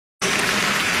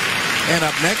And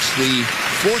up next, the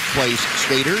fourth place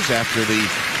skaters after the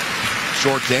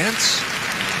short dance,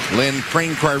 Lynn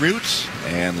Kriengkrairut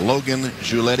and Logan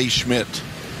Giulietti-Schmitt.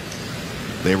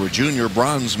 They were junior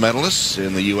bronze medalists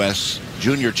in the U.S.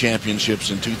 Junior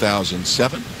Championships in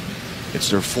 2007. It's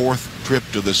their fourth trip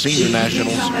to the Senior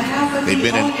Nationals. They've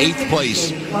been in 8th place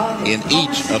in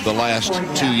each of the last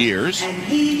 2 years.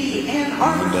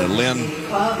 And Lynn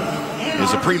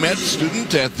is a pre-med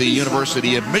student at the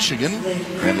University of Michigan,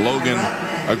 and Logan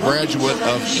a graduate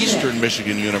of Eastern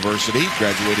Michigan University,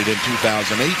 graduated in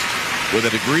 2008 with a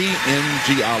degree in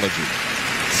geology.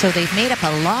 So they've made up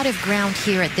a lot of ground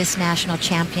here at this national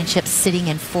championship, sitting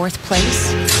in 4th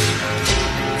place.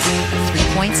 3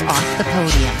 points off the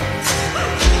podium.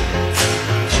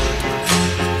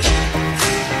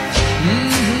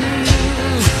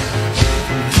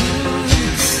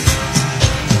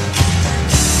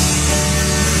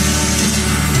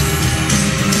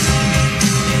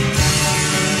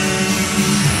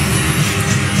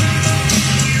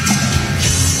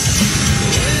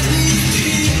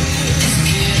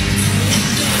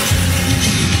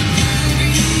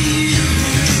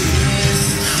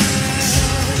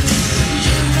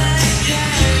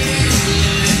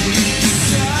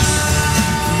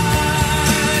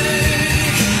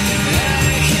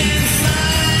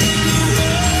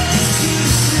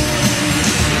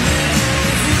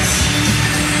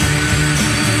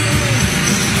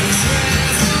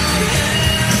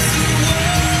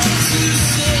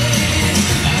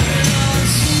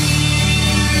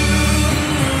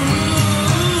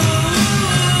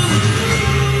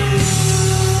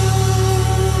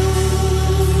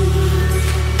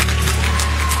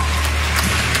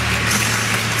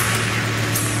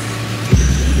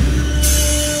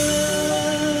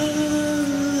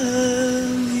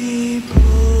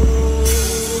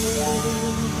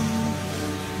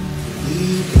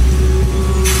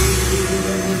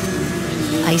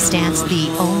 Ice dance, the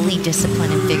only discipline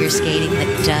in figure skating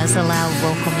that does allow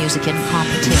vocal music in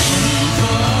competition.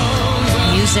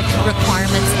 Music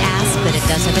requirements ask that it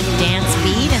does have a dance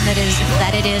beat and that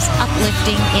it is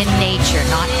uplifting in nature,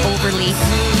 not overly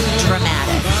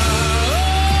dramatic.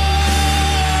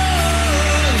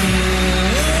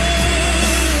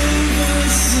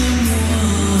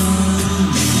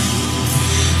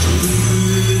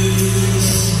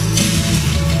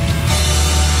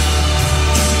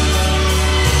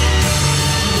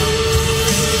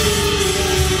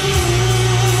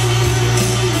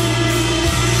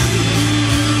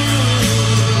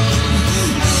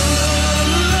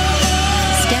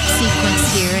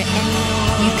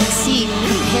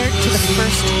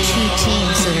 First 2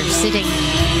 teams that are sitting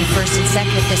in first and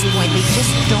second at this point, they just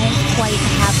don't quite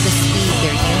have the speed.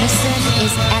 Their unison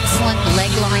is excellent, leg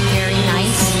line very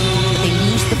nice, but they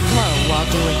lose the flow while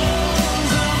doing it.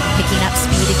 Picking up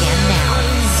speed again now.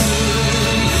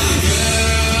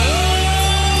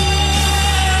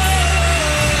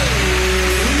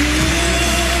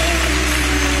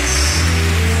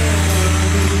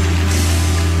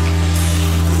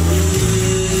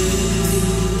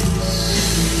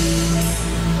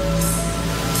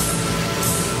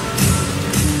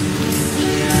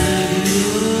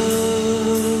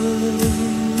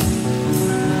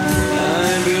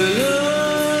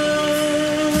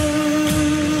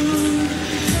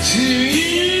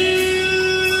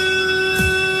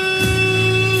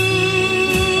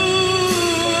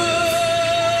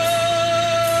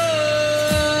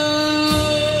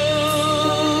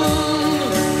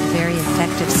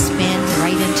 Spin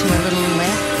right into a little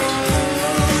lift.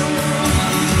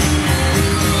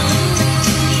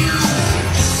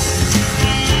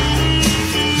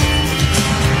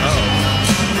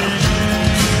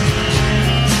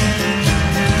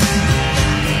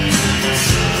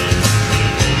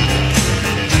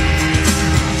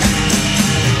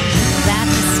 That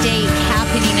mistake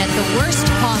happening at the worst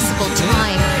possible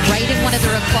time, right in one of the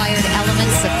required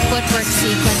elements of footwork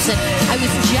sequence. And I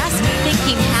was just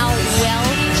thinking how well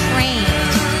trained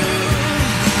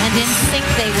and in sync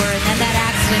they were, and then that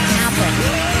accident happened.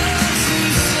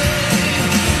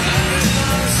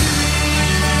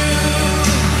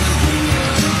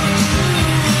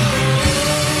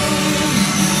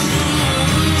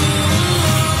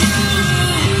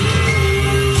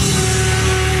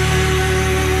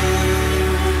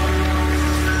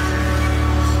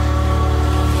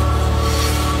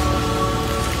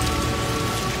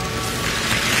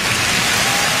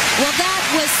 Well, that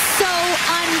was so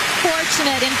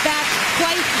unfortunate. In fact,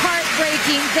 quite heartbreaking.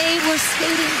 breaking. They were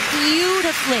skating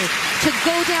beautifully. To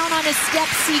go down on a step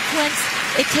sequence,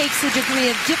 it takes the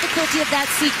degree of difficulty of that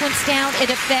sequence down.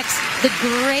 It affects the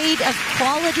grade of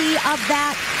quality of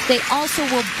that. They also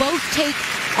will both take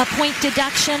a point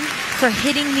deduction for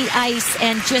hitting the ice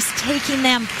and just taking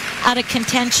them out of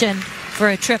contention for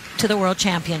a trip to the World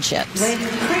Championships. Lynn,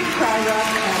 Kriengkrairut,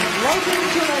 and Logan,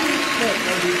 Giulietti-Schmitt,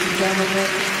 ladies and gentlemen.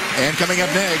 And coming up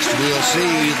next, we'll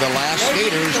see the last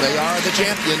skaters. They are the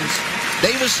champions,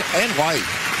 Davis and White.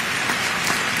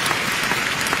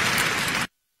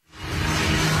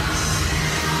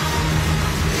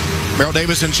 Merrill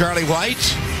Davis and Charlie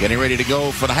White getting ready to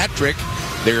go for the hat trick,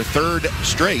 their third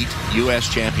straight U.S.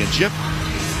 championship.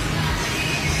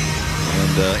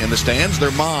 And in the stands,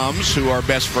 their moms, who are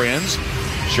best friends,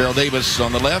 Cheryl Davis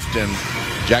on the left and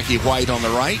Jackie White on the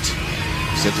right,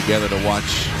 sit together to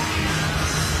watch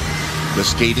the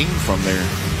skating from their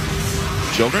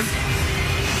children.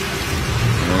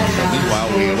 And meanwhile,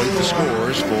 we await the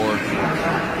scores for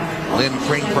Lynn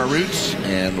Kriengkrairut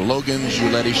and Logan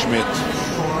Giulietti-Schmitt.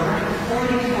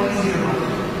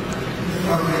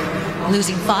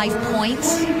 Losing 5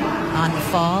 points on the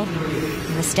fall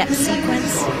in the step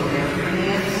sequence.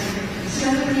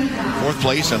 Fourth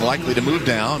place and likely to move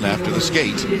down after the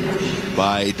skate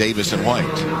by Davis and White.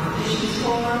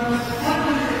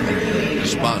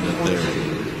 Despondent there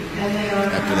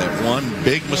after that one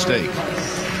big mistake.